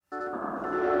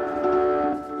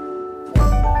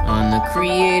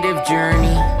creative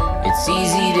journey. It's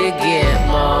easy to get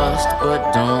lost,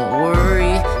 but don't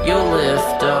worry, you'll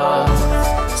lift off.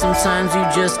 Sometimes you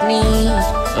just need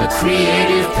a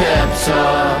creative pep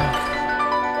talk.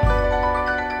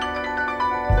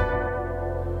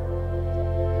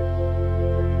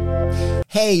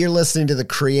 Hey, you're listening to the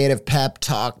Creative Pep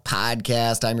Talk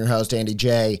podcast. I'm your host, Andy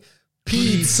J.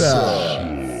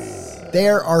 Pizza.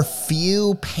 There are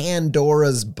few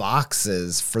Pandora's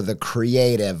boxes for the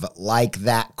creative like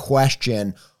that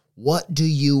question, what do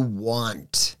you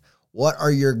want? What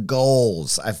are your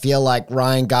goals? I feel like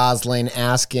Ryan Gosling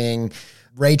asking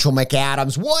Rachel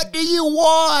McAdams, what do you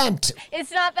want?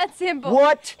 It's not that simple.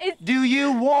 What do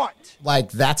you want?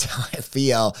 Like, that's how I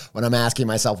feel when I'm asking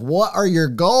myself, what are your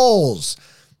goals?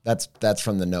 That's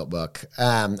from The Notebook.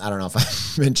 I don't know if I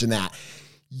mentioned that.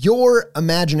 Your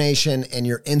imagination and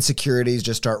your insecurities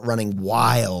just start running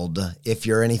wild if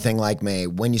you're anything like me.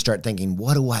 When you start thinking,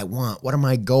 what do I want? What are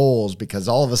my goals? Because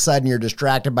all of a sudden you're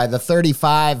distracted by the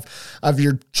 35 of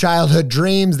your childhood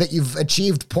dreams that you've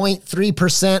achieved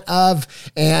 0.3% of.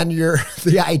 And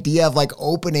the idea of like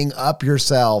opening up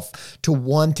yourself to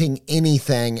wanting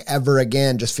anything ever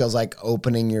again just feels like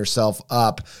opening yourself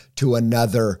up to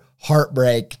another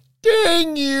heartbreak.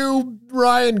 Dang you,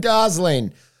 Ryan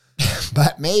Gosling.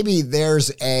 But maybe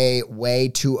there's a way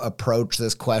to approach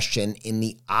this question in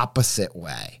the opposite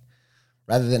way.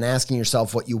 Rather than asking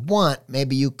yourself what you want,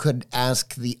 maybe you could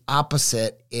ask the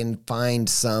opposite and find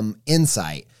some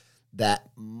insight that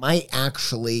might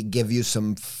actually give you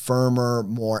some firmer,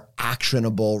 more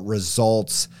actionable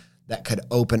results that could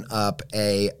open up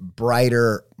a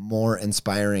brighter, more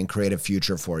inspiring creative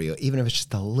future for you, even if it's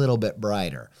just a little bit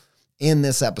brighter. In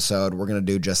this episode, we're going to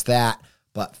do just that.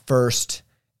 But first,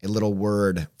 a little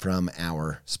word from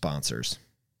our sponsors.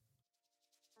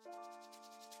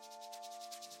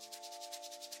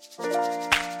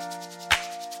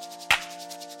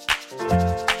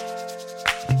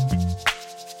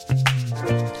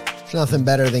 There's nothing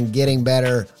better than getting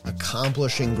better.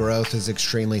 Accomplishing growth is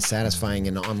extremely satisfying,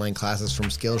 and online classes from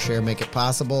Skillshare make it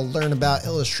possible. Learn about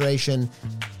illustration,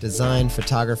 design,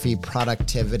 photography,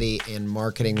 productivity, and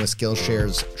marketing with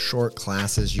Skillshare's short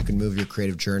classes. You can move your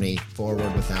creative journey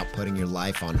forward without putting your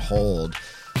life on hold.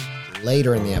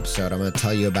 Later in the episode, I'm going to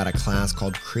tell you about a class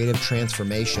called Creative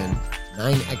Transformation,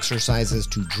 9 exercises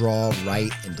to draw,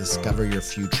 write, and discover your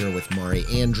future with Mari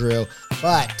Andrew.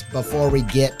 But before we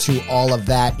get to all of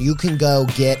that, you can go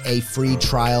get a free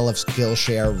trial of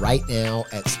Skillshare right now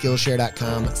at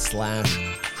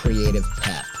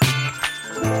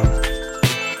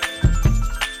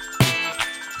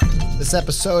Skillshare.com/creativepep. This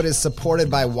episode is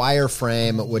supported by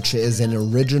Wireframe, which is an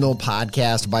original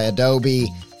podcast by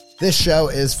Adobe. This show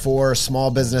is for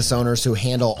small business owners who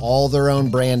handle all their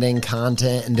own branding,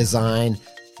 content, and design,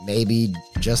 maybe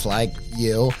just like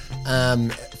you,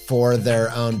 for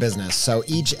their own business. So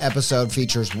each episode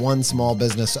features one small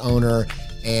business owner,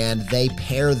 and they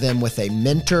pair them with a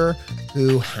mentor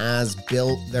who has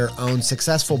built their own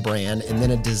successful brand, and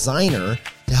then a designer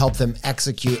to help them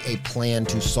execute a plan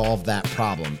to solve that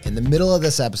problem. In the middle of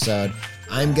this episode,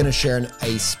 I'm going to share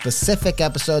a specific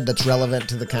episode that's relevant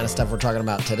to the kind of stuff we're talking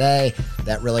about today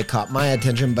that really caught my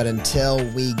attention. But until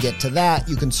we get to that,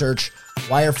 you can search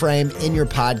Wireframe in your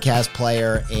podcast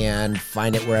player and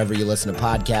find it wherever you listen to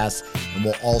podcasts. And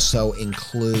we'll also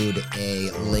include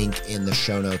a link in the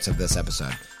show notes of this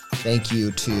episode. Thank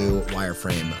you to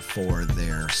Wireframe for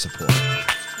their support.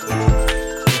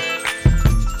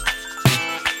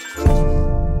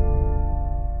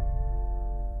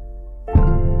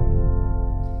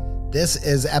 This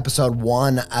is episode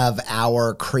 1 of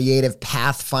our Creative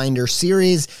Pathfinder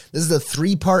series. This is a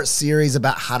 3-part series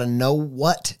about how to know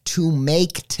what to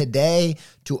make today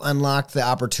to unlock the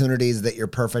opportunities that you're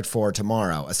perfect for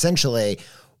tomorrow. Essentially,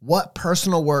 what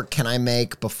personal work can I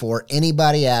make before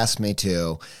anybody asks me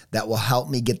to that will help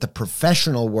me get the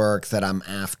professional work that I'm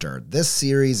after? This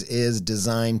series is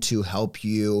designed to help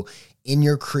you in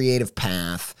your creative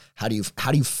path. How do you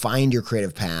find your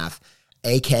creative path?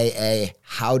 AKA,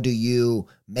 how do you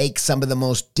make some of the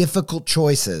most difficult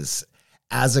choices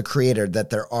as a creator that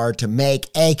there are to make?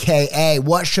 AKA,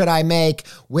 what should I make?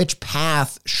 Which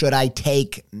path should I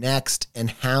take next? And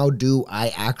how do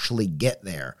I actually get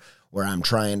there where I'm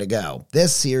trying to go?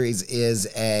 This series is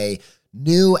a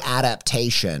new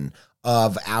adaptation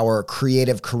of our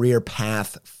Creative Career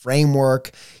Path framework.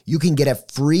 You can get a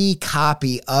free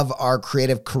copy of our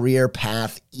Creative Career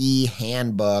Path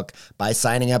e-handbook by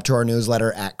signing up to our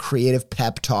newsletter at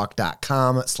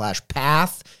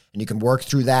creativepeptalk.com/path. And you can work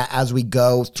through that as we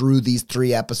go through these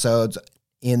 3 episodes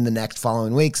in the next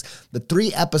following weeks. The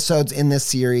 3 episodes in this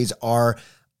series are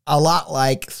a lot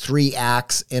like 3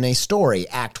 acts in a story.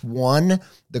 Act 1,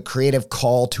 the creative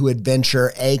call to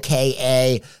adventure,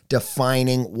 aka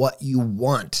defining what you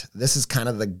want. This is kind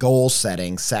of the goal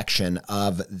setting section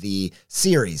of the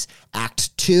series.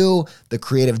 Act 2, the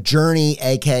creative journey,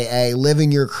 aka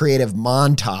living your creative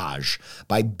montage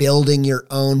by building your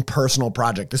own personal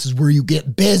project. This is where you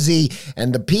get busy,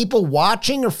 and the people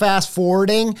watching or fast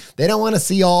forwarding, they don't want to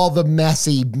see all the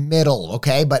messy middle,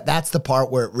 okay? But that's the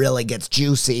part where it really gets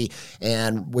juicy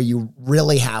and where you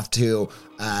really have to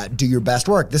do your best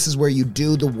work. This is where you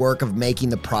do the work of making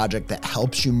the project that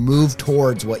helps you move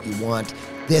towards what you want.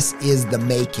 This is the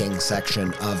making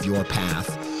section of your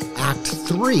path. Act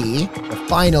 3, the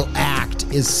final act,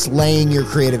 is slaying your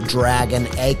creative dragon,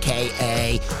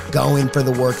 aka going for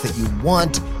the work that you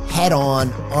want, head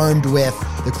on, armed with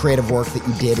the creative work that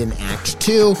you did in Act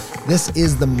 2. This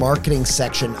is the marketing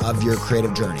section of your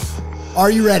creative journey. Are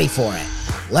you ready for it?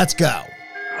 Let's go.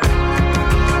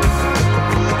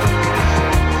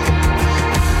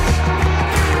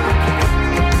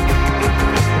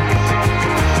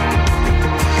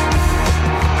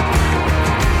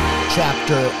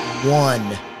 Chapter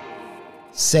 1,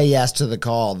 say yes to the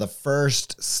call. The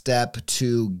first step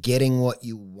to getting what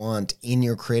you want in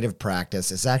your creative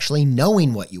practice is actually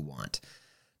knowing what you want.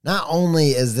 Not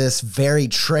only is this very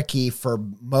tricky for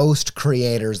most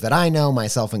creators that I know,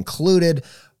 myself included,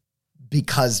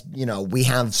 because, we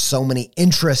have so many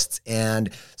interests and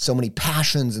so many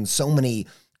passions and so many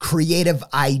creative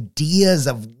ideas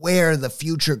of where the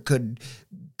future could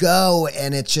go,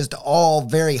 and it's just all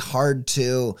very hard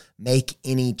to make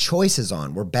any choices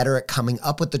on. We're better at coming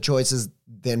up with the choices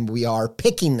than we are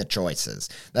picking the choices.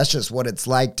 That's just what it's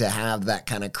like to have that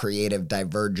kind of creative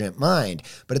divergent mind.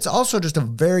 But it's also just a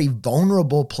very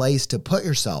vulnerable place to put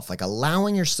yourself. Like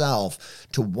allowing yourself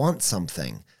to want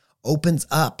something opens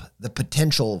up the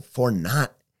potential for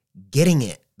not getting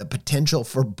it, the potential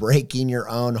for breaking your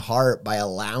own heart by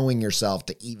allowing yourself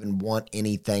to even want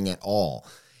anything at all.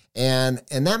 And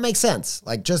that makes sense.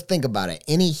 Like, just think about it.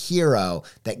 Any hero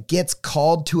that gets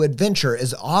called to adventure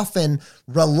is often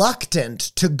reluctant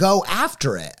to go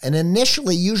after it and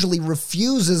initially usually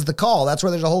refuses the call. That's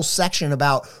where there's a whole section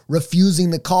about refusing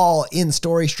the call in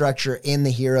story structure in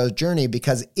the hero's journey,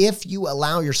 because if you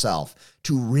allow yourself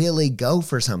to really go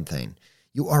for something,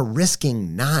 you are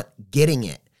risking not getting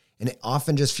it. And it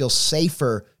often just feels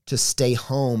safer to stay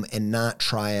home and not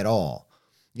try at all.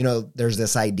 There's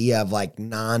this idea of like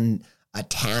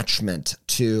non-attachment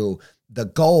to the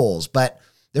goals, but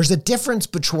there's a difference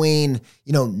between,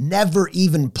 never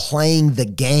even playing the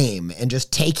game and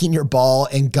just taking your ball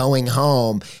and going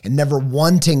home and never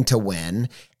wanting to win,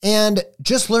 and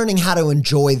just learning how to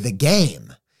enjoy the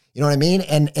game. You know what I mean?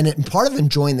 And part of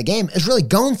enjoying the game is really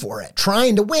going for it,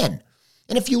 trying to win.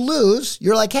 And if you lose,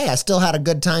 you're like, hey, I still had a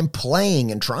good time playing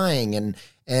and trying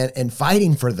and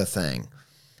fighting for the thing.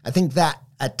 I think that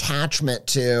attachment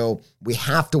to we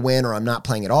have to win or I'm not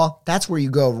playing at all, that's where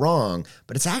you go wrong.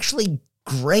 But it's actually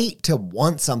great to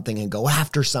want something and go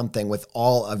after something with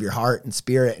all of your heart and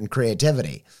spirit and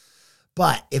creativity.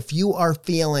 But if you are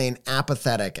feeling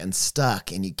apathetic and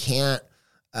stuck and you can't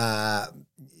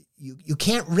you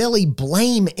can't really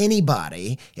blame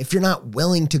anybody if you're not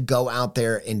willing to go out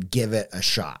there and give it a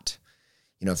shot.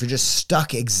 If you're just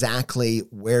stuck exactly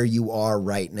where you are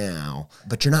right now,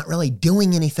 but you're not really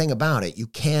doing anything about it, you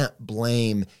can't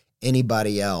blame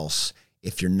anybody else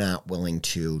if you're not willing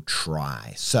to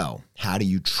try. So, how do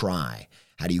you try?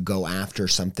 How do you go after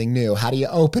something new? How do you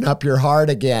open up your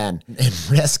heart again and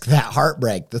risk that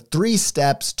heartbreak? The 3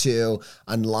 steps to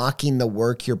unlocking the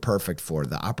work you're perfect for,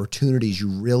 the opportunities you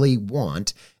really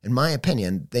want, in my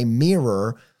opinion, they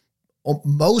mirror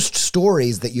most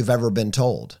stories that you've ever been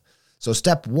told. So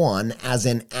step 1, as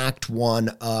in Act 1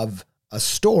 of a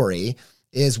story,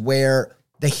 is where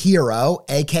the hero,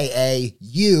 aka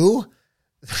you,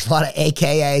 there's a lot of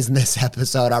AKAs in this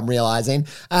episode, I'm realizing,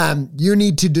 you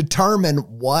need to determine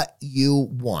what you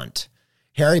want.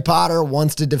 Harry Potter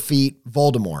wants to defeat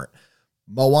Voldemort.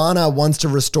 Moana wants to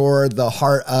restore the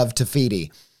heart of Te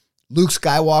Fiti. Luke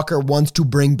Skywalker wants to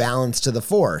bring balance to the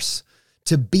Force.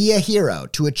 To be a hero,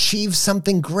 to achieve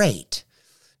something great,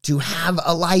 to have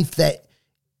a life that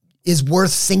is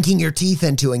worth sinking your teeth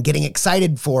into and getting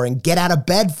excited for and get out of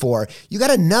bed for, you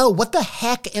got to know, what the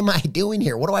heck am I doing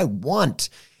here? What do I want?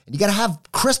 And you got to have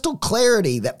crystal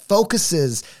clarity that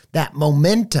focuses that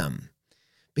momentum.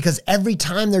 Because every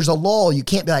time there's a lull, you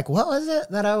can't be like, what was it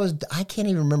that I can't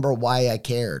even remember why I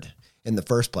cared in the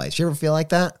first place. You ever feel like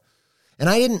that? And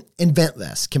I didn't invent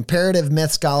this. Comparative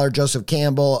myth scholar Joseph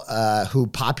Campbell, who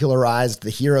popularized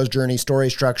the hero's journey story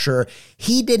structure,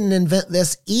 he didn't invent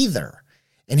this either.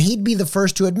 And he'd be the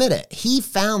first to admit it. He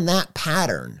found that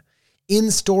pattern in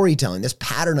storytelling, this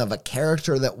pattern of a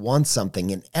character that wants something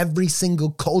in every single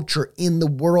culture in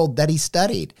the world that he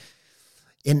studied.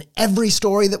 In every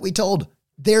story that we told,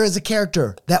 there is a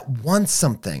character that wants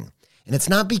something. And it's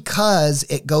not because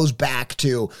it goes back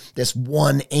to this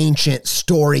one ancient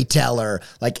storyteller,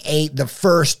 like the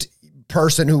first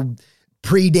person who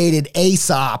predated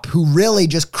Aesop, who really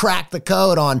just cracked the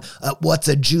code on what's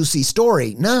a juicy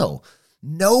story. No,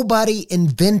 nobody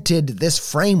invented this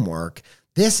framework.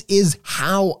 This is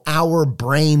how our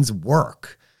brains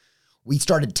work. We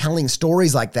started telling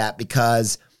stories like that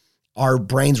because our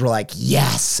brains were like,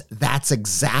 yes, that's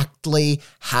exactly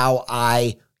how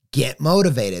I get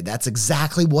motivated. That's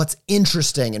exactly what's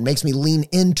interesting and makes me lean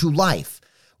into life.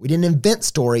 We didn't invent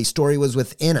story. Story was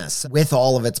within us with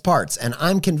all of its parts. And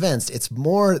I'm convinced it's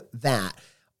more that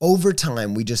over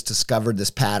time, we just discovered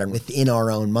this pattern within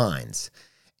our own minds.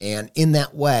 And in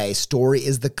that way, story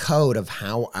is the code of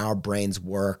how our brains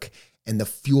work and the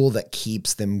fuel that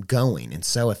keeps them going. And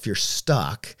so if you're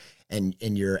stuck and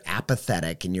you're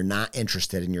apathetic and you're not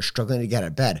interested and you're struggling to get out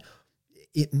of bed,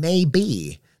 it may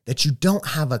be that you don't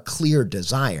have a clear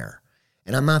desire.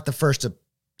 And I'm not the first to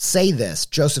say this.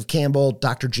 Joseph Campbell,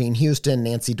 Dr. Gene Houston,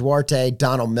 Nancy Duarte,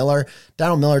 Donald Miller.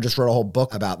 Donald Miller just wrote a whole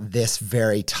book about this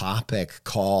very topic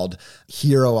called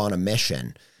Hero on a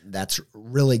Mission. That's a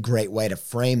really great way to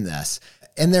frame this.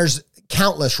 And there's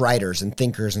countless writers and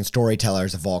thinkers and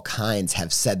storytellers of all kinds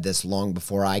have said this long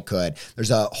before I could.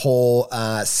 There's a whole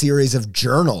series of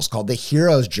journals called the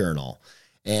Hero's Journal.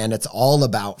 And it's all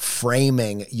about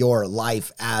framing your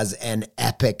life as an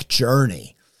epic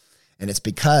journey. And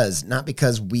it's not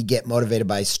because we get motivated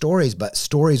by stories, but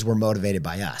stories were motivated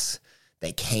by us.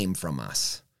 They came from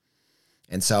us.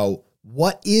 And so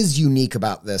what is unique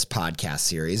about this podcast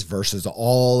series versus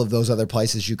all of those other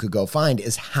places you could go find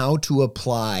is how to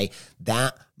apply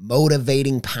that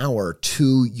motivating power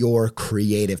to your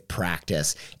creative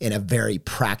practice in a very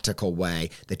practical way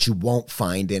that you won't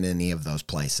find in any of those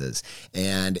places.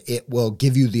 And it will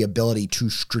give you the ability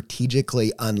to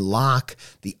strategically unlock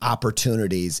the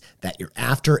opportunities that you're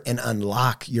after and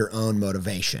unlock your own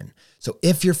motivation. So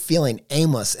if you're feeling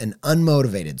aimless and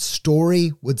unmotivated,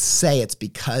 story would say it's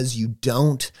because you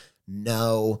don't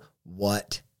know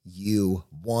what you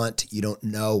want. You don't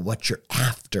know what you're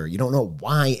after. You don't know,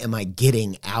 why am I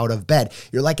getting out of bed?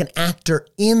 You're like an actor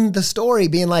in the story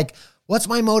being like, what's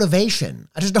my motivation?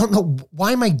 I just don't know.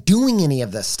 Why am I doing any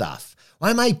of this stuff?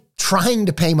 Why am I trying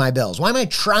to pay my bills? Why am I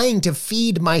trying to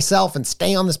feed myself and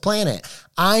stay on this planet?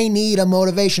 I need a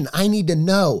motivation. I need to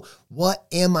know, what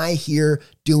am I here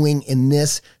doing in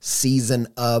this season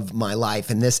of my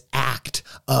life, in this act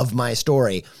of my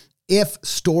story? If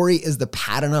story is the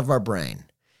pattern of our brain,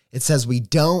 it says we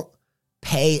don't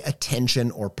pay attention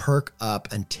or perk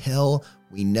up until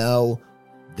we know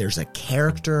there's a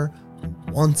character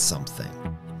who wants something.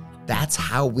 That's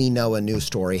how we know a new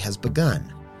story has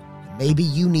begun. Maybe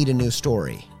you need a new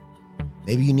story.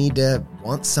 Maybe you need to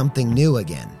want something new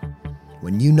again.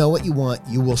 When you know what you want,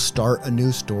 you will start a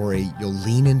new story. You'll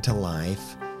lean into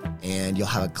life and you'll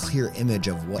have a clear image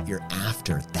of what you're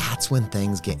after. That's when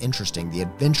things get interesting. The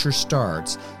adventure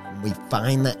starts when we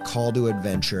find that call to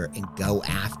adventure and go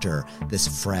after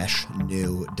this fresh,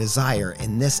 new desire.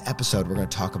 In this episode, we're going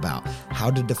to talk about how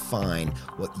to define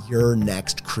what your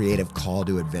next creative call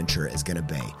to adventure is going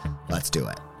to be. Let's do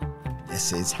it.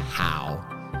 This is how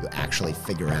you actually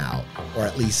figure out, or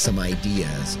at least some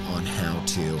ideas on how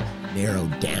to narrow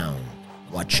down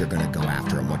what you're going to go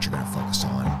after and what you're going to focus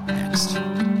on next.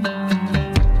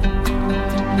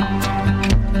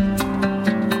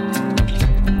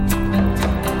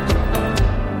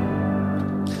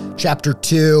 Chapter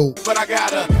 2. But I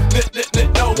gotta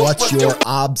know what's your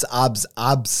obstacle?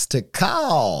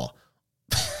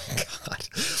 God.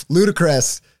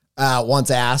 Ludacris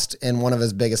once asked in one of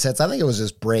his biggest hits, I think it was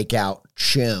his breakout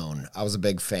tune. I was a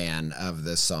big fan of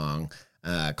this song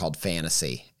called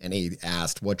Fantasy. And he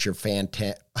asked, what's your I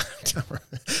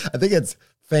think it's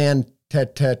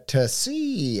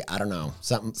fantasy. I don't know,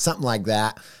 something like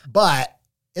that. But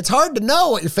it's hard to know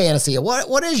what your fantasy is.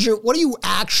 What do you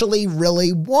actually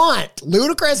really want?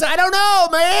 Ludacris, I don't know,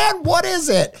 man. What is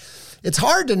it? It's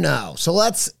hard to know. So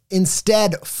let's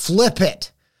instead flip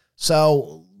it.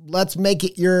 So let's make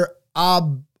it your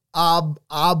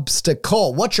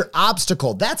obstacle. What's your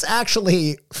obstacle? That's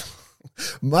actually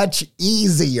much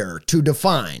easier to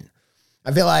define.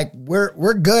 I feel like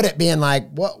we're good at being like,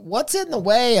 what's in the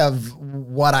way of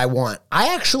what I want?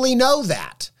 I actually know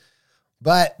that.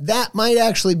 But that might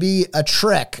actually be a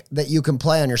trick that you can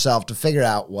play on yourself to figure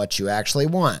out what you actually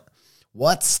want.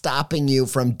 What's stopping you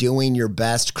from doing your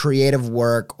best creative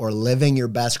work or living your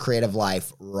best creative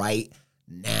life right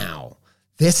now?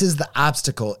 This is the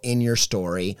obstacle in your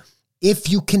story. If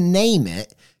you can name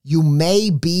it, you may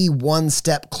be one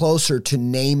step closer to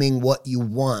naming what you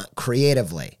want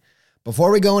creatively.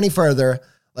 Before we go any further,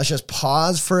 let's just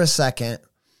pause for a second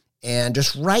and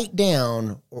just write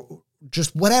down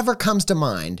just whatever comes to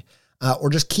mind, or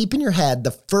just keep in your head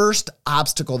the first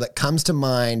obstacle that comes to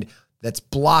mind that's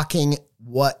blocking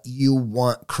what you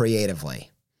want creatively,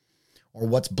 or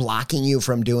what's blocking you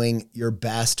from doing your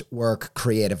best work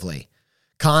creatively.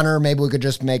 Connor, maybe we could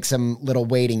just make some little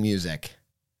waiting music.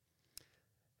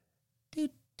 You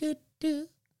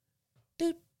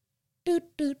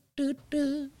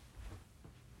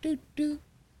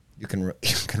can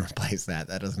replace that.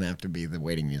 That doesn't have to be the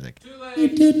waiting music.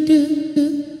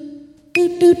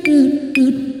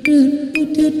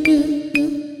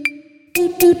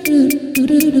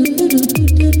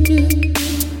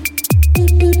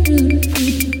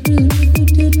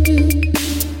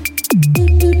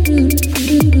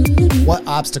 What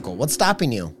obstacle? What's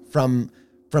stopping you from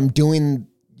doing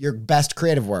your best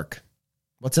creative work?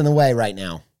 What's in the way right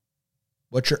now?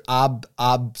 What's your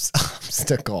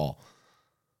obstacle?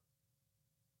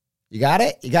 You got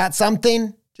it? You got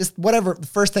something? Just whatever, the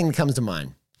first thing that comes to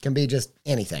mind. Can be just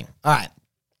anything. All right.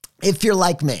 If you're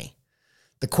like me,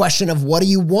 the question of what do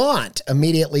you want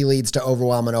immediately leads to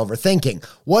overwhelm and overthinking.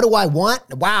 What do I want?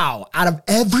 Wow, out of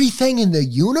everything in the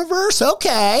universe?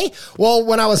 Okay. Well,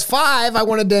 when I was 5, I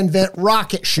wanted to invent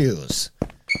rocket shoes.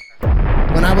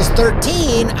 When I was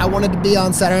 13, I wanted to be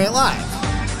on Saturday Night Live.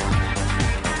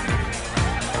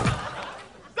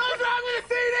 Something's wrong with the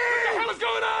CD! What the hell is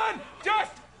going on?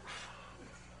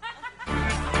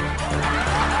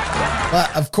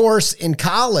 But of course, in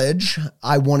college,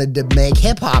 I wanted to make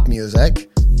hip hop music.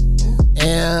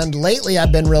 And lately,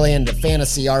 I've been really into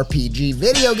fantasy RPG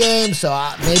video games,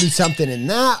 so maybe something in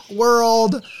that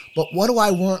world. But what do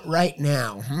I want right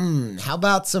now? How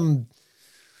about some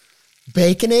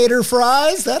Baconator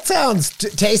fries? That sounds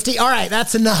tasty. All right,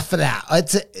 that's enough of that.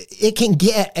 It can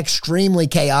get extremely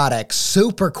chaotic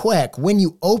super quick when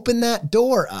you open that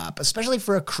door up, especially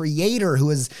for a creator who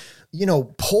is,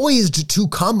 poised to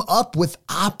come up with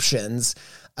options.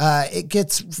 It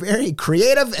gets very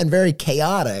creative and very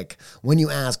chaotic when you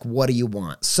ask, what do you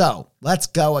want? So let's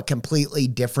go a completely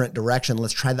different direction.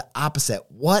 Let's try the opposite.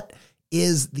 What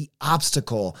is the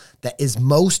obstacle that is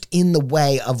most in the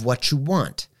way of what you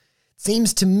want? It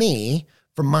seems to me,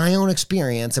 from my own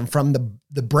experience and from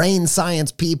the brain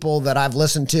science people that I've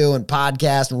listened to and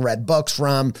podcasts and read books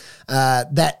from,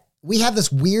 that we have this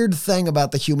weird thing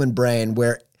about the human brain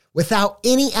where without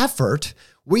any effort,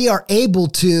 we are able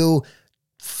to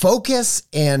focus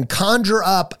and conjure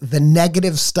up the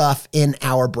negative stuff in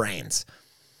our brains.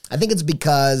 I think it's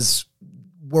because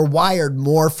we're wired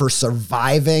more for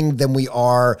surviving than we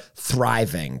are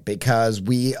thriving, because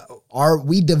we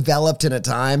developed in a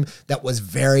time that was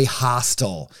very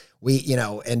hostile. We,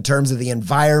 in terms of the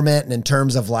environment and in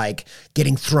terms of like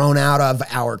getting thrown out of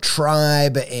our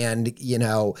tribe, and,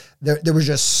 there was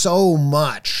just so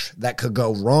much that could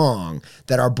go wrong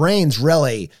that our brains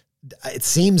really, it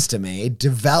seems to me,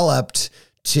 developed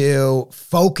to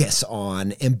focus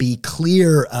on and be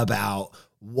clear about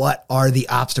what are the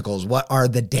obstacles, what are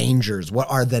the dangers, what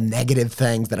are the negative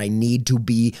things that I need to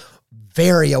be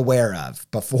very aware of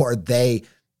before they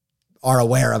are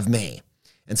aware of me.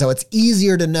 And so it's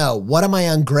easier to know, what am I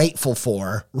ungrateful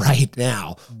for right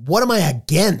now? What am I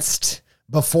against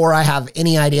before I have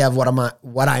any idea of what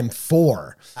I'm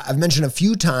for? I've mentioned a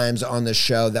few times on this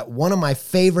show that one of my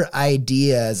favorite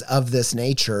ideas of this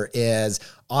nature is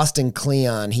Austin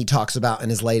Kleon. He talks about in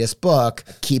his latest book,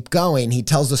 Keep Going. He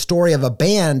tells the story of a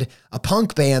band, a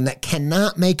punk band, that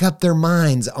cannot make up their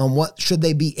minds on what should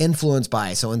they be influenced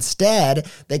by. So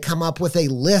instead, they come up with a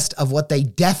list of what they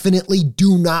definitely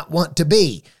do not want to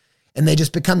be. And they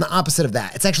just become the opposite of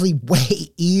that. It's actually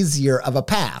way easier of a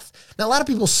path. Now, a lot of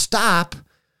people stop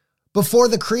before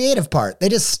the creative part. They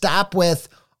just stop with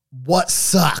what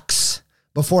sucks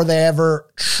before they ever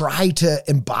try to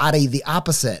embody the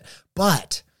opposite.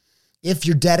 But if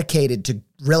you're dedicated to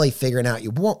really figuring out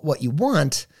what you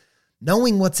want,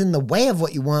 knowing what's in the way of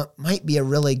what you want might be a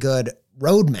really good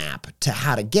roadmap to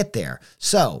how to get there.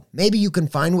 So maybe you can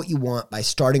find what you want by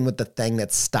starting with the thing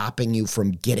that's stopping you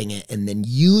from getting it, and then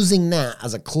using that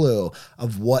as a clue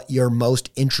of what you're most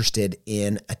interested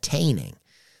in attaining.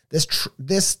 This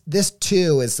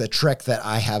too is the trick that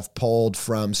I have pulled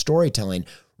from storytelling.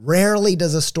 Rarely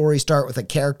does a story start with a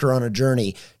character on a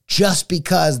journey just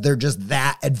because they're just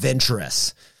that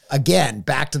adventurous. Again,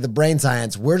 back to the brain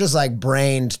science, we're just like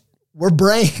brained we're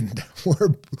brained.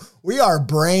 We are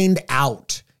brained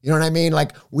out. You know what I mean?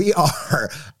 Like, we are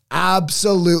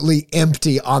absolutely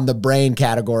empty on the brain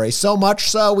category. So much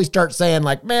so we start saying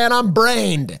like, man, I'm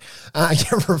brained. You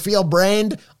ever feel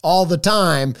brained? All the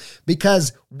time,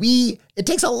 because it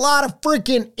takes a lot of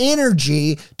freaking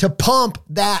energy to pump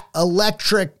that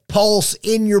electric pulse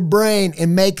in your brain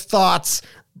and make thoughts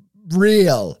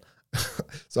real.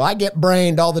 So I get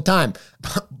brained all the time.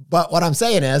 But what I'm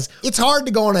saying is, it's hard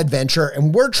to go on an adventure,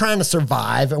 and we're trying to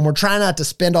survive, and we're trying not to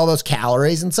spend all those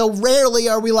calories. And so rarely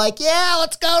are we like, yeah,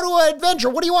 let's go to an adventure.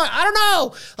 What do you want? I don't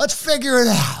know. Let's figure it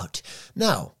out.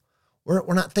 No,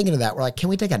 we're not thinking of that. We're like, can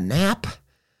we take a nap?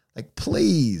 Like,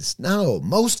 please. No,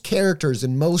 most characters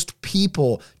and most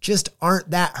people just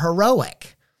aren't that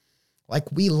heroic.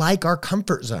 Like, we like our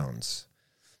comfort zones.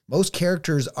 Most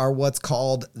characters are what's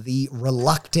called the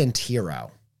reluctant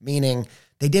hero, meaning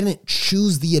they didn't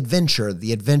choose the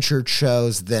adventure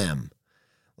chose them.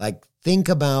 Like, think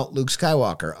about Luke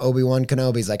Skywalker, Obi-Wan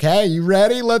Kenobi's like, hey, you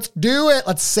ready? Let's do it.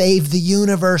 Let's save the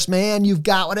universe, man. You've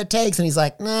got what it takes. And he's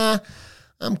like, nah,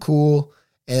 I'm cool.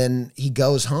 And he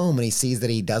goes home and he sees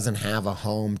that he doesn't have a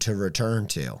home to return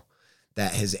to,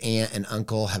 that his aunt and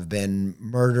uncle have been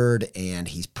murdered and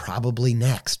he's probably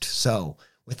next. So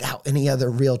without any other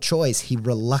real choice, he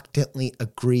reluctantly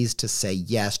agrees to say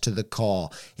yes to the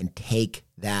call and take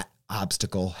that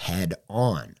obstacle head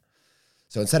on.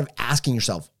 So instead of asking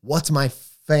yourself, what's my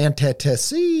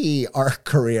fantasy arc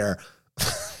career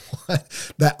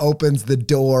that opens the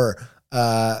door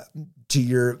to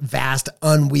your vast,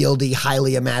 unwieldy,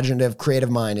 highly imaginative, creative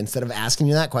mind, instead of asking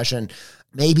you that question,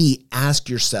 maybe ask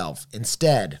yourself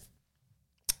instead,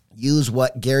 use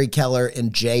what Gary Keller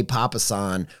and Jay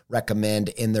Papasan recommend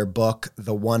in their book,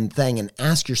 The One Thing, and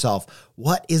ask yourself,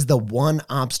 what is the one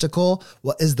obstacle?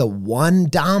 What is the one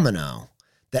domino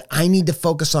that I need to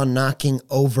focus on knocking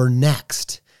over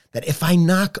next? That if I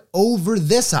knock over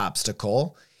this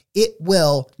obstacle, it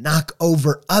will knock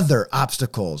over other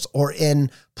obstacles. Or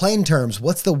in plain terms,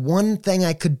 what's the one thing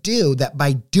I could do that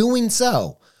by doing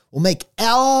so will make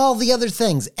all the other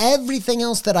things, everything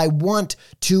else that I want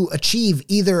to achieve,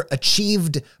 either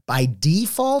achieved by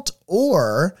default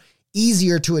or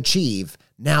easier to achieve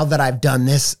now that I've done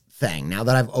this thing, now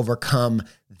that I've overcome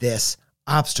this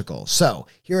obstacle. So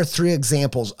here are 3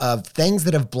 examples of things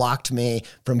that have blocked me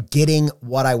from getting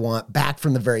what I want back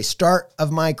from the very start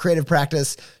of my creative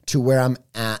practice to where I'm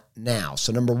at now.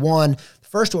 So number 1, the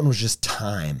first one was just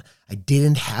time. I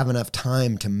didn't have enough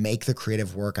time to make the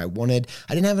creative work I wanted.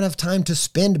 I didn't have enough time to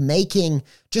spend making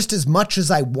just as much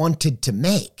as I wanted to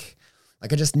make.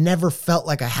 Like, I just never felt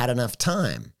like I had enough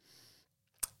time.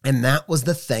 And that was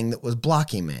the thing that was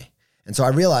blocking me. And so I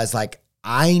realized, like,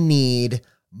 I need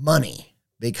money,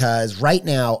 because right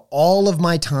now all of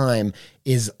my time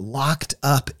is locked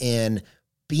up in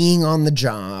being on the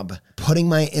job, putting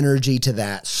my energy to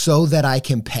that so that I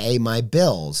can pay my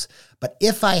bills. But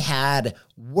if I had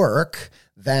work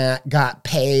that got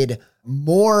paid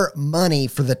more money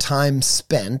for the time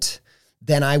spent,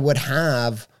 then I would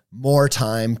have more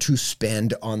time to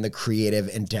spend on the creative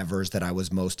endeavors that I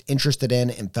was most interested in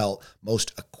and felt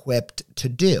most equipped to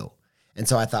do. And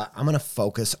so I thought, I'm going to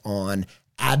focus on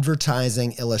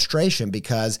advertising illustration,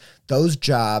 because those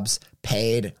jobs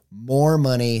paid more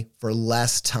money for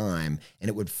less time, and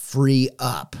it would free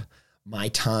up my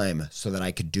time so that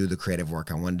I could do the creative work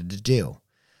I wanted to do.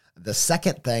 The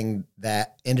second thing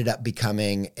that ended up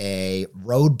becoming a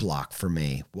roadblock for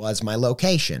me was my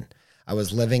location. I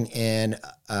was living in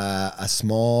a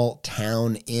small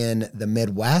town in the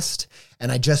Midwest,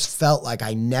 and I just felt like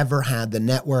I never had the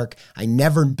network. I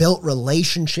never built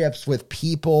relationships with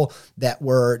people that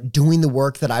were doing the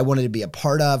work that I wanted to be a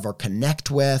part of or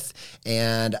connect with.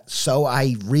 And so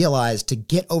I realized, to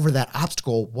get over that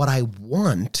obstacle, what I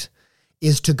want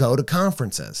is to go to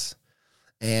conferences.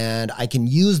 And I can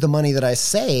use the money that I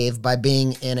save by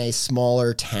being in a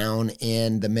smaller town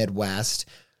in the Midwest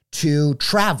to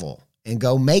travel and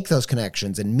go make those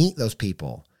connections and meet those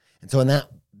people. And so in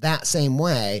that same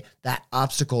way, that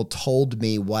obstacle told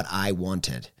me what I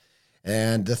wanted.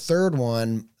 And the third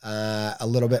one, a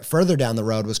little bit further down the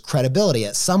road, was credibility.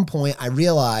 At some point, I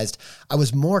realized I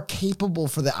was more capable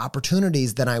for the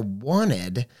opportunities than I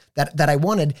wanted, that I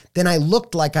wanted, than I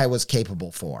looked like I was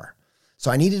capable for. So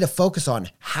I needed to focus on,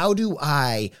 how do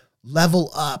I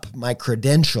level up my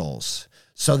credentials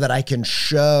so that I can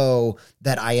show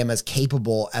that I am as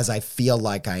capable as I feel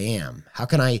like I am? How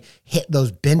can I hit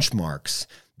those benchmarks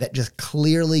that just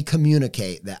clearly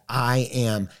communicate that I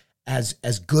am as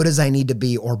good as I need to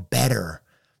be, or better,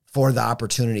 for the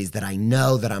opportunities that I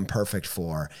know that I'm perfect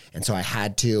for? And so I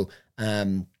had to,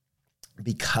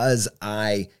 because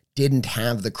I didn't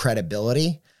have the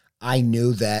credibility, I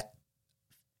knew that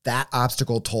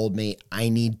obstacle told me I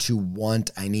need to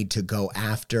go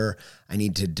after, I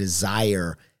need to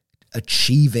desire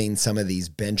achieving some of these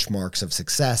benchmarks of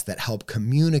success that help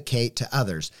communicate to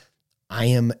others. I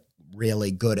am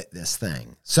really good at this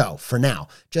thing. So for now,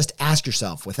 just ask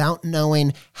yourself, without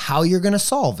knowing how you're going to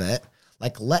solve it,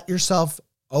 like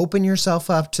open yourself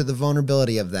up to the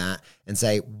vulnerability of that and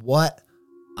say, what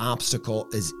obstacle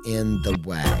is in the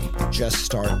way? Just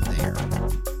start there.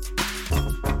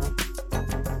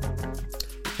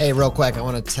 Hey, real quick, I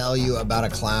want to tell you about a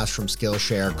class from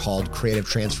Skillshare called Creative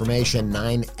Transformation,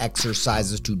 9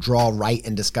 Exercises to Draw, Write,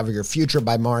 and Discover Your Future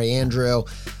by Mari Andrew.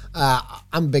 I'm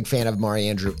a big fan of Mari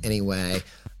Andrew anyway,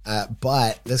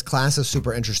 but this class is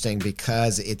super interesting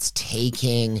because it's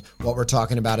taking what we're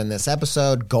talking about in this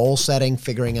episode, goal setting,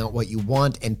 figuring out what you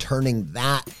want, and turning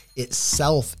that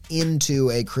itself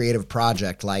into a creative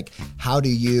project. Like, how do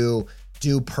you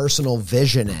do personal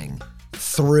visioning?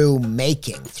 Through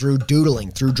making, through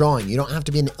doodling, through drawing. You don't have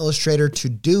to be an illustrator to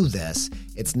do this.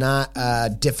 It's not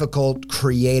difficult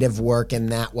creative work in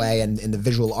that way and in the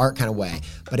visual art kind of way,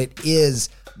 but it is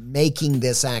making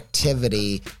this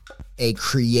activity a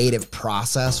creative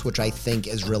process, which I think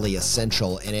is really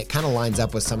essential. And it kind of lines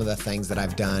up with some of the things that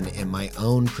I've done in my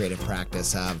own creative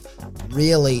practice of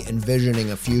really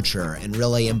envisioning a future and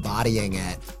really embodying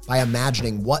it by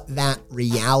imagining what that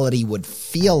reality would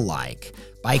feel like,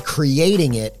 by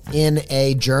creating it in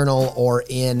a journal or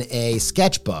in a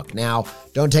sketchbook. Now,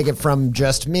 don't take it from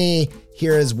just me.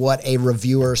 Here is what a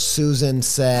reviewer, Susan,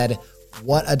 said.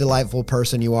 What a delightful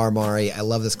person you are, Mari. I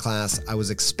love this class. I was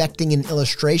expecting an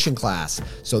illustration class,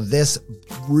 so this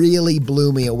really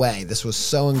blew me away. This was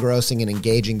so engrossing and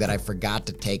engaging that I forgot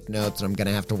to take notes, and I'm going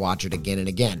to have to watch it again and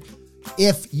again.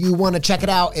 If you want to check it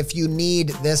out, if you need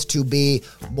this to be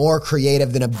more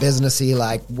creative than a businessy,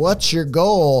 like, what's your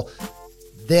goal?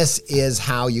 This is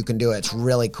how you can do it. It's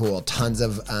really cool. Tons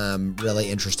of really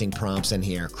interesting prompts in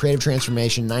here. Creative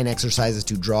Transformation, 9 Exercises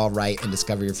to Draw, Write, and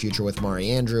Discover Your Future with Mari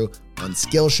Andrew on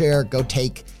Skillshare. Go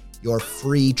take your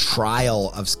free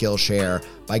trial of Skillshare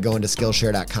by going to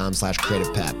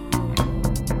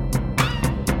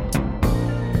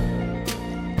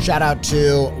Skillshare.com/creativepep. Shout out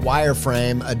to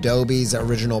Wireframe, Adobe's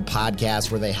original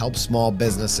podcast where they help small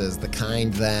businesses, the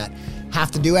kind that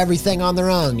have to do everything on their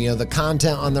own, the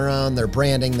content on their own, their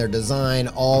branding, their design,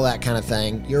 all that kind of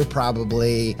thing. You're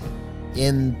probably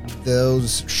in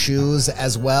those shoes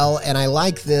as well. And I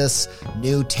like this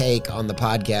new take on the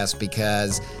podcast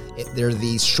because they're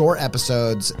these short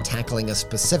episodes tackling a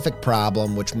specific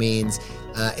problem, which means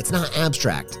it's not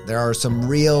abstract. There are some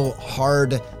real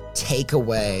hard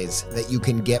takeaways that you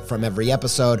can get from every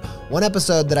episode. One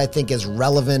episode that I think is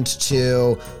relevant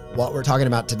to what we're talking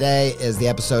about today is the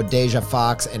episode Deja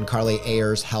Fox and Carly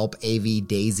Ayers help AV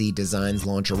Daisy Designs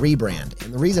launch a rebrand.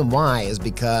 And the reason why is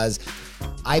because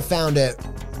I found it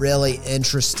really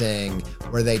interesting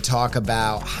where they talk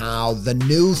about how the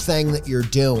new thing that you're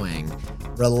doing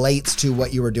relates to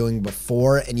what you were doing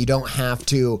before, and you don't have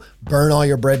to burn all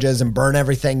your bridges and burn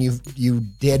everything you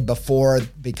did before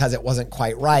because it wasn't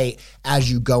quite right as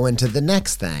you go into the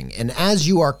next thing. And as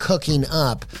you are cooking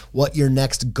up what your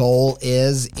next goal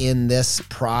is in this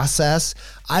process,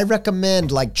 I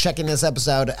recommend checking this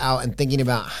episode out and thinking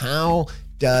about how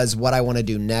does what I want to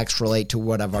do next relate to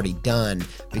what I've already done,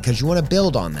 because you want to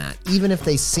build on that, even if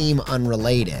they seem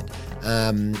unrelated.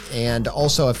 And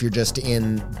also if you're just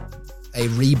in a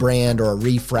rebrand or a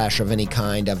refresh of any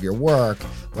kind of your work,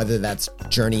 whether that's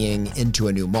journeying into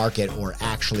a new market or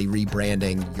actually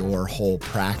rebranding your whole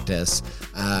practice,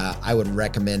 I would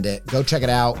recommend it. Go check it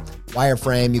out.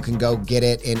 Wireframe, you can go get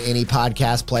it in any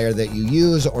podcast player that you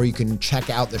use, or you can check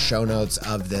out the show notes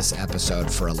of this episode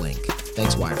for a link.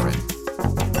 Thanks, Wireframe.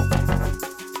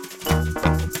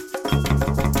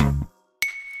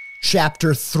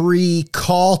 Chapter 3,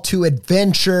 Call to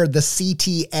Adventure, the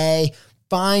CTA.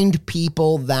 Find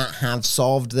people that have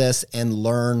solved this and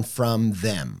learn from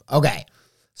them. Okay,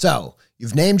 so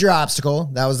you've named your obstacle.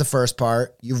 That was the first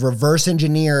part. You've reverse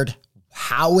engineered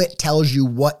how it tells you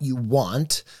what you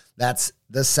want. That's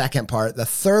the second part. The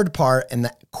third part, and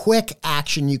the quick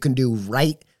action you can do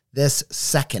right this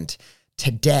second.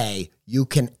 Today, you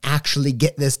can actually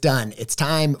get this done. It's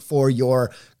time for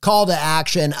your call to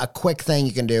action, a quick thing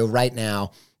you can do right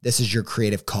now. This is your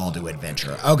creative call to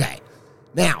adventure. Okay,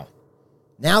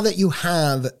 now that you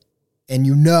have and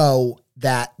you know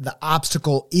that the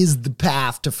obstacle is the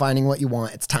path to finding what you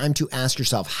want, it's time to ask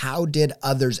yourself, how did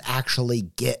others actually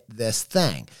get this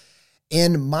thing?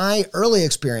 In my early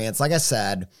experience, like I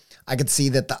said, I could see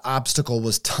that the obstacle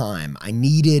was time. I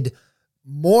needed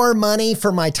more money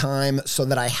for my time so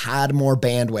that I had more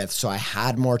bandwidth, so I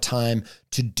had more time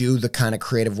to do the kind of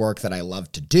creative work that I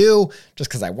love to do, just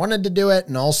because I wanted to do it,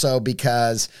 and also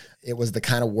because it was the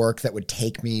kind of work that would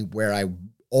take me where I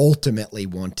ultimately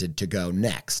wanted to go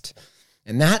next.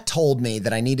 And that told me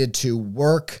that I needed to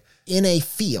work in a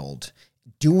field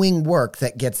doing work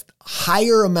that gets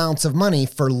higher amounts of money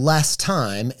for less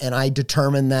time, and I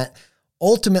determined that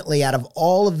ultimately, out of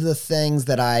all of the things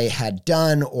that I had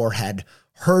done or had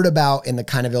heard about in the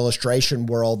kind of illustration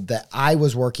world that I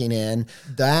was working in,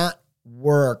 that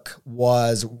work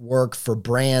was work for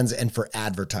brands and for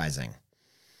advertising.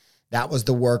 That was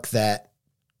the work that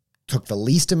took the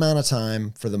least amount of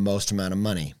time for the most amount of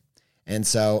money. And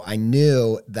so I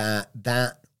knew that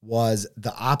that was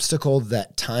the obstacle,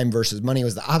 that time versus money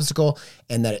was the obstacle,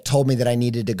 and that it told me that I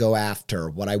needed to go after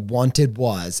what I wanted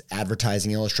was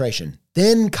advertising illustration.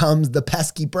 Then comes the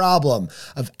pesky problem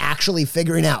of actually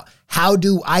figuring out, how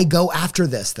do I go after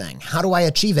this thing? How do I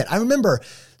achieve it? I remember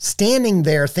standing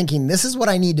there thinking, this is what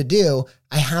I need to do.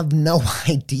 I have no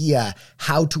idea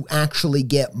how to actually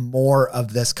get more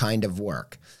of this kind of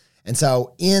work. And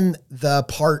so in the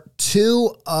part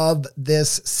 2 of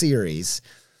this series,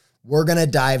 we're going to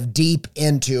dive deep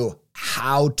into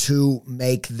how to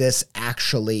make this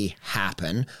actually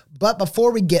happen. But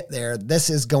before we get there,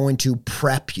 this is going to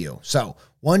prep you. So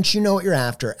once you know what you're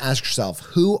after, ask yourself,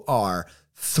 who are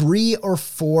 3 or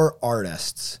 4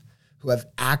 artists who have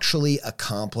actually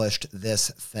accomplished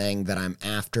this thing that I'm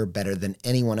after better than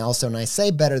anyone else? And I say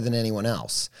better than anyone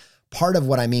else. Part of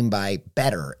what I mean by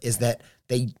better is that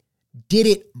they did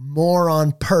it more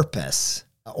on purpose,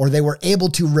 or they were able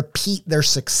to repeat their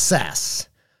success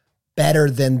better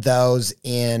than those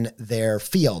in their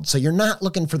field. So you're not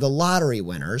looking for the lottery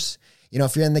winners. You know,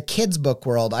 if you're in the kids book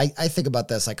world, I think about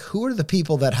this, like, who are the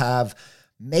people that have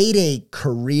made a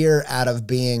career out of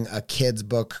being a kids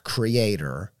book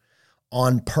creator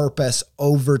on purpose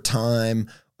over time,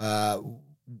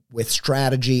 with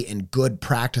strategy and good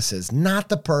practices, not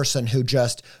the person who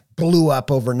just blew up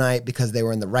overnight because they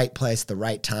were in the right place, the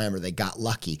right time, or they got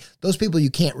lucky. Those people you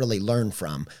can't really learn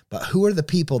from. But who are the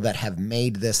people that have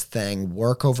made this thing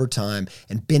work over time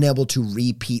and been able to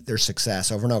repeat their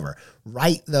success over and over?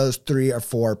 Write those 3 or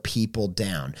 4 people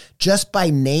down. Just by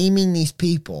naming these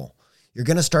people, you're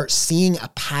going to start seeing a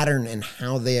pattern in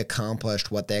how they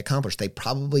accomplished what they accomplished. They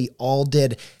probably all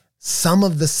did some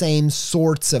of the same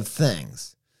sorts of things.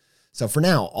 So for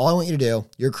now, all I want you to do,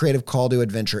 your creative call to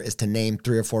adventure, is to name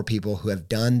 3 or 4 people who have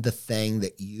done the thing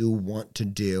that you want to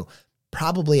do,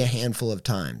 probably a handful of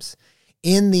times.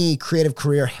 In the Creative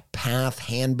Career Path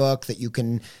Handbook that you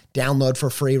can download for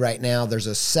free right now, there's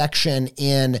a section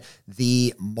in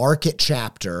the market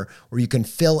chapter where you can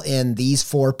fill in these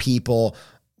 4 people,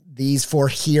 these 4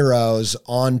 heroes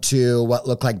onto what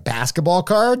look like basketball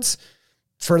cards.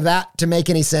 For that to make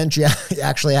any sense, you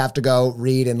actually have to go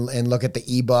read and look at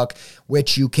the ebook,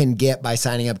 which you can get by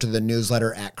signing up to the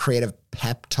newsletter at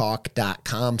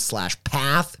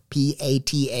creativepeptalk.com/path,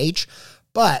 PATH.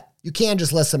 But you can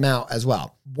just list them out as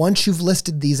well. Once you've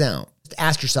listed these out,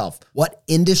 ask yourself, what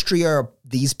industry are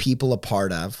these people a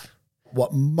part of?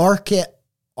 What market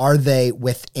are they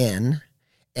within?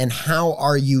 And how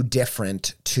are you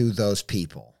different to those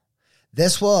people?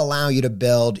 This will allow you to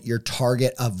build your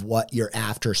target of what you're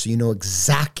after, so you know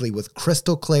exactly with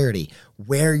crystal clarity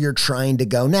where you're trying to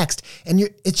go next. And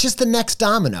it's just the next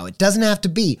domino. It doesn't have to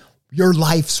be your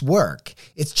life's work.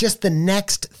 It's just the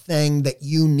next thing that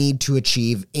you need to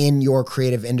achieve in your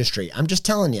creative industry. I'm just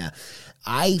telling you,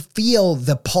 I feel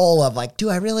the pull of like, do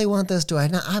I really want this? Do I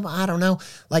not? I don't know.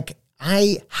 Like,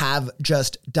 I have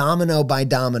just domino by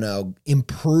domino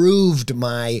improved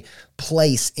my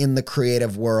place in the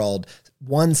creative world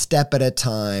one step at a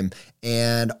time.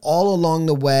 And all along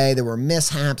the way, there were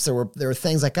mishaps. There were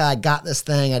things like, I got this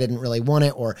thing, I didn't really want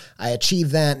it, or I achieved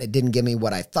that and it didn't give me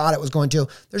what I thought it was going to.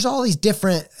 There's all these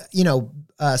different,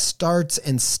 starts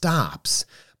and stops.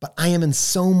 But I am in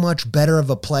so much better of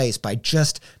a place by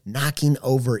just knocking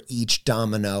over each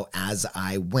domino as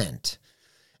I went.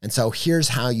 And so here's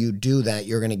how you do that.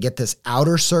 You're going to get this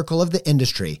outer circle of the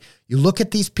industry. You look at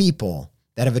these people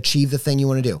that have achieved the thing you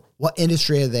want to do. What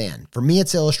industry are they in? For me,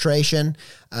 it's illustration.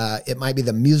 It might be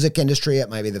the music industry. It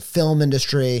might be the film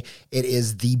industry. It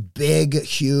is the big,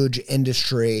 huge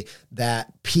industry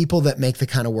that people that make the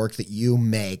kind of work that you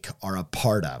make are a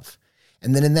part of.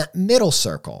 And then in that middle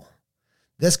circle,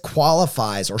 this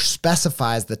qualifies or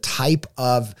specifies the type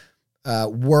of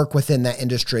work within that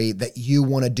industry that you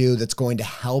want to do that's going to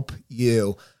help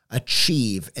you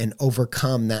achieve and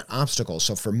overcome that obstacle.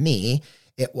 So for me,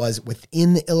 it was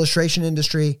within the illustration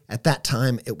industry. At that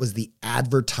time, it was the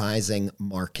advertising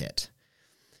market.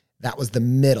 That was the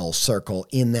middle circle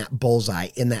in that bullseye,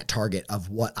 in that target of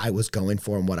what I was going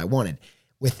for and what I wanted.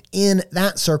 Within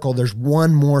that circle, there's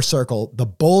one more circle. The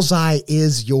bullseye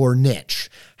is your niche.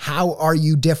 How are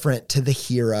you different to the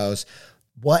heroes?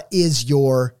 What is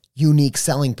your unique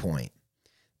selling point?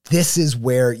 This is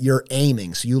where you're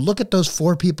aiming. So you look at those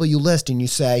 4 people you list and you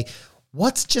say,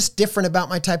 what's just different about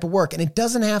my type of work? And it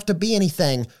doesn't have to be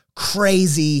anything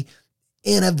crazy,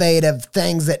 innovative,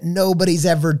 things that nobody's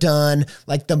ever done.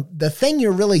 Like the thing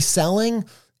you're really selling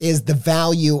is the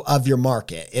value of your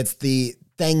market. It's the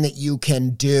thing that you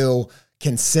can do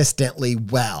consistently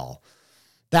well.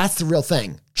 That's the real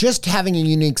thing. Just having a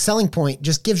unique selling point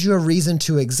just gives you a reason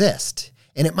to exist.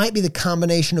 And it might be the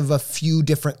combination of a few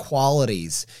different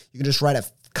qualities. You can just write a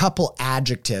couple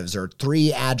adjectives or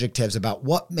 3 adjectives about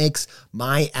what makes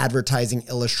my advertising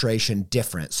illustration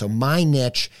different. So my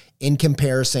niche in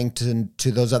comparison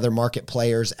to those other market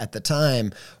players at the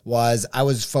time was I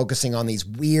was focusing on these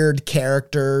weird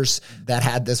characters that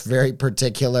had this very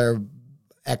particular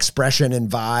expression and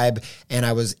vibe, and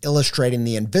I was illustrating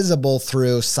the invisible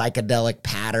through psychedelic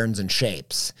patterns and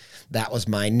shapes. That was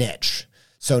my niche.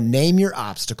 So name your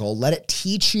obstacle, let it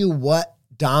teach you what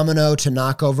domino to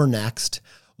knock over next.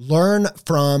 Learn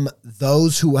from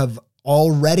those who have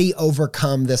already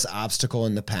overcome this obstacle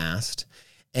in the past.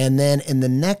 And then in the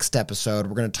next episode,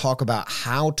 we're going to talk about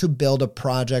how to build a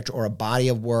project or a body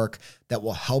of work that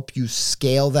will help you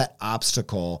scale that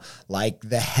obstacle like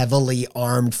the heavily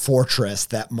armed fortress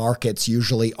that markets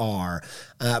usually are.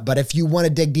 But if you want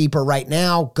to dig deeper right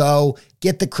now, go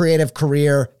get the Creative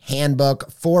Career Handbook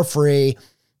for free.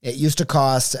 It used to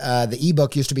cost, the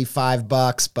ebook used to be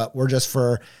 $5, but we're just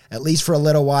at least for a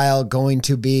little while, going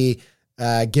to be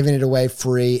giving it away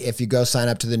free if you go sign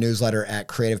up to the newsletter at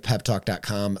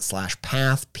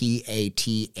creativepeptalk.com/path,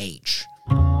 PATH.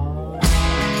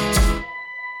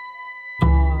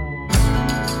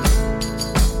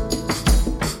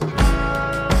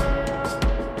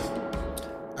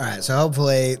 All right, so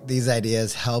hopefully these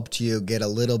ideas helped you get a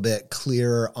little bit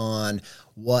clearer on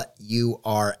what you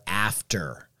are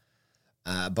after.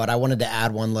 But I wanted to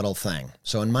add one little thing.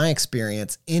 So in my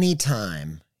experience,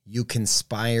 anytime you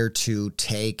conspire to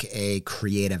take a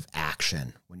creative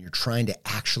action, when you're trying to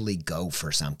actually go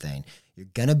for something, you're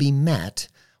going to be met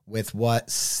with what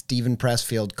Stephen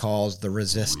Pressfield calls the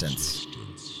resistance.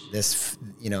 This,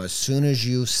 as soon as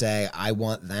you say, I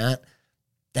want that,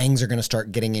 things are going to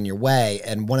start getting in your way.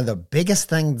 And one of the biggest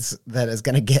things that is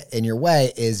going to get in your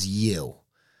way is you.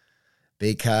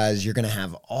 Because you're going to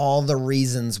have all the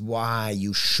reasons why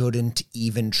you shouldn't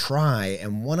even try.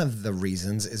 And one of the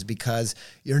reasons is because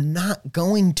you're not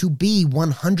going to be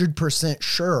 100%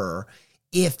 sure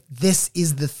if this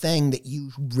is the thing that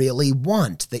you really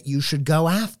want, that you should go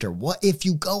after. What if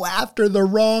you go after the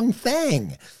wrong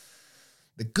thing?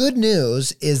 The good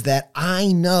news is that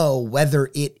I know whether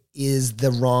it is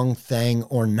the wrong thing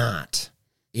or not.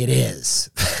 It is.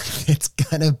 It's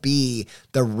going to be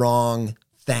the wrong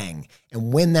thing.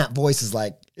 And when that voice is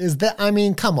like,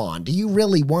 come on, do you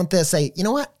really want this? Say, you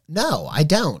know what? No, I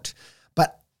don't.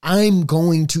 But I'm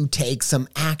going to take some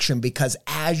action, because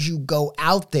as you go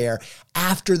out there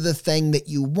after the thing that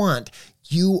you want,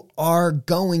 you are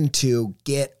going to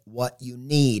get what you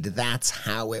need. That's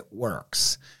how it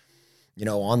works.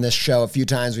 On this show, a few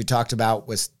times we talked about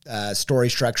with story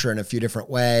structure in a few different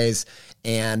ways.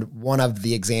 And one of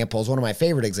my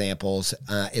favorite examples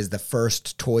is the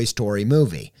first Toy Story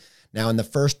movie. Now, in the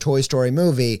first Toy Story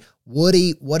movie,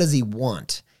 Woody, what does he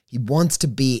want? He wants to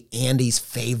be Andy's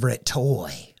favorite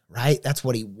toy, right? That's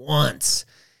what he wants.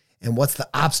 And what's the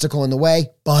obstacle in the way?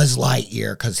 Buzz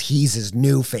Lightyear, because he's his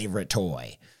new favorite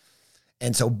toy.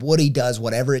 And so Woody does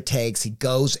whatever it takes. He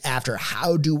goes after,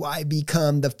 how do I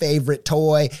become the favorite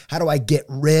toy? How do I get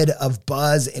rid of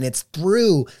Buzz? And it's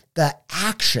through the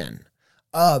action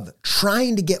of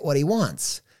trying to get what he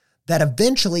wants that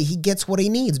eventually he gets what he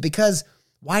needs. Because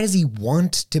why does he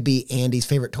want to be Andy's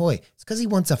favorite toy? It's because he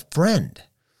wants a friend.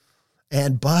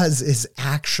 And Buzz is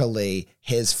actually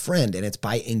his friend. And it's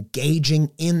by engaging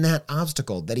in that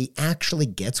obstacle that he actually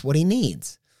gets what he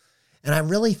needs. And I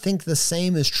really think the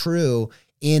same is true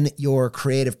in your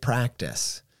creative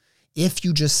practice. If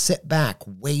you just sit back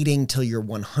waiting till you're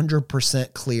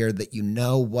 100% clear that you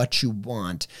know what you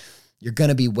want, you're going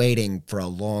to be waiting for a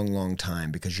long, long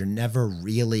time, because you're never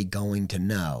really going to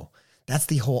know. That's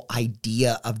the whole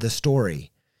idea of the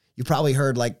story. You probably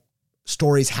heard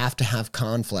stories have to have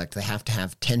conflict. They have to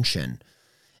have tension.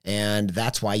 And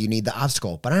that's why you need the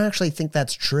obstacle. But I actually think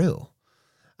that's true.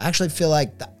 I actually feel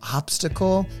like the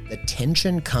obstacle, the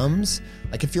tension comes,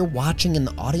 if you're watching in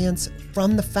the audience,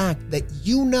 from the fact that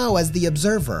as the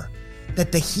observer,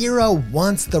 that the hero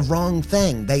wants the wrong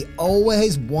thing. They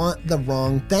always want the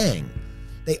wrong thing.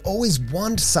 They always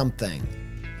want something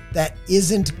that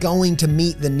isn't going to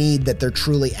meet the need that they're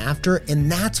truly after,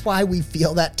 and that's why we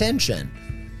feel that tension.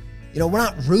 You know, we're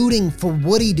not rooting for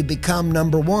Woody to become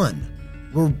number one.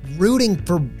 We're rooting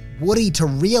for Woody to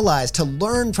realize, to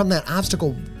learn from that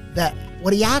obstacle, that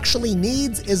what he actually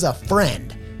needs is a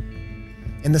friend.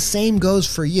 And the same goes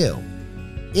for you.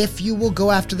 If you will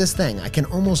go after this thing, I can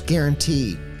almost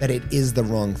guarantee that it is the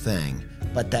wrong thing,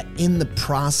 but that in the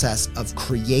process of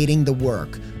creating the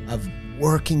work, of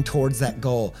working towards that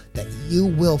goal, that you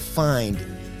will find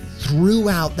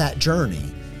throughout that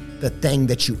journey the thing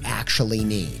that you actually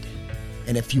need.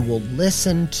 And if you will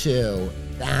listen to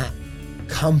that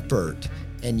comfort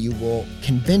and you will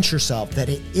convince yourself that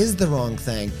it is the wrong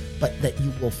thing, but that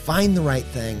you will find the right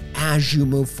thing as you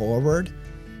move forward,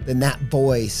 then that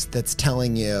voice that's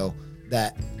telling you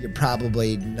that you're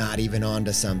probably not even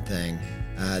onto something,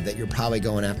 that you're probably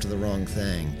going after the wrong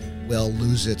thing, will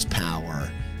lose its power,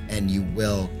 and you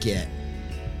will get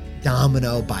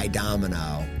domino by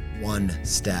domino, one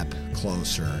step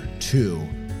closer to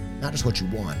not just what you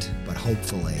want, but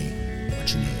hopefully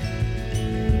what you need.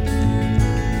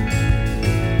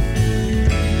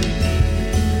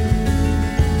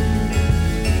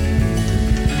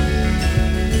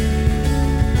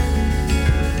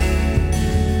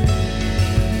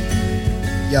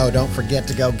 Yo, don't forget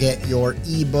to go get your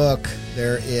ebook.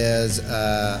 There is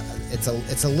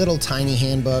it's a little tiny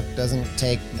handbook, doesn't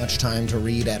take much time to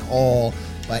read at all,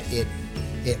 but it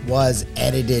was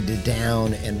edited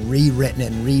down and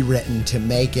rewritten to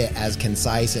make it as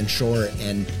concise and short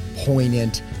and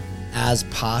poignant as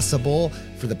possible.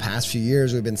 For the past few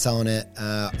years, we've been selling it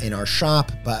in our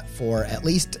shop, but for at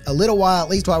least a little while, at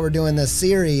least while we're doing this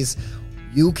series,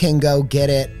 you can go get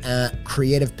it at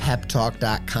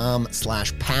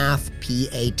creativepeptalk.com/path,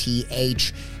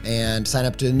 PATH, and sign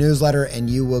up to the newsletter, and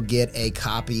you will get a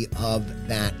copy of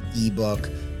that ebook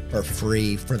for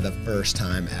free for the first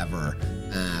time ever.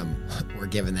 We're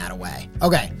giving that away.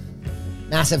 Okay.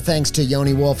 Massive thanks to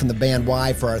Yoni Wolf and the band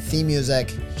Y for our theme music.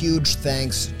 Huge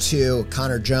thanks to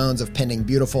Connor Jones of Pending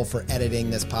Beautiful for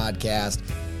editing this podcast.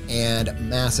 And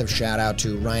massive shout out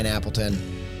to Ryan Appleton,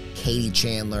 Katie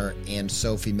Chandler, and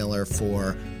Sophie Miller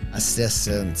for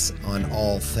assistance on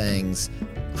all things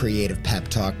Creative Pep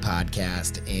Talk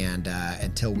podcast. And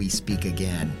until we speak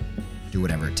again, do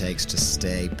whatever it takes to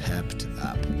stay pepped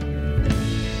up.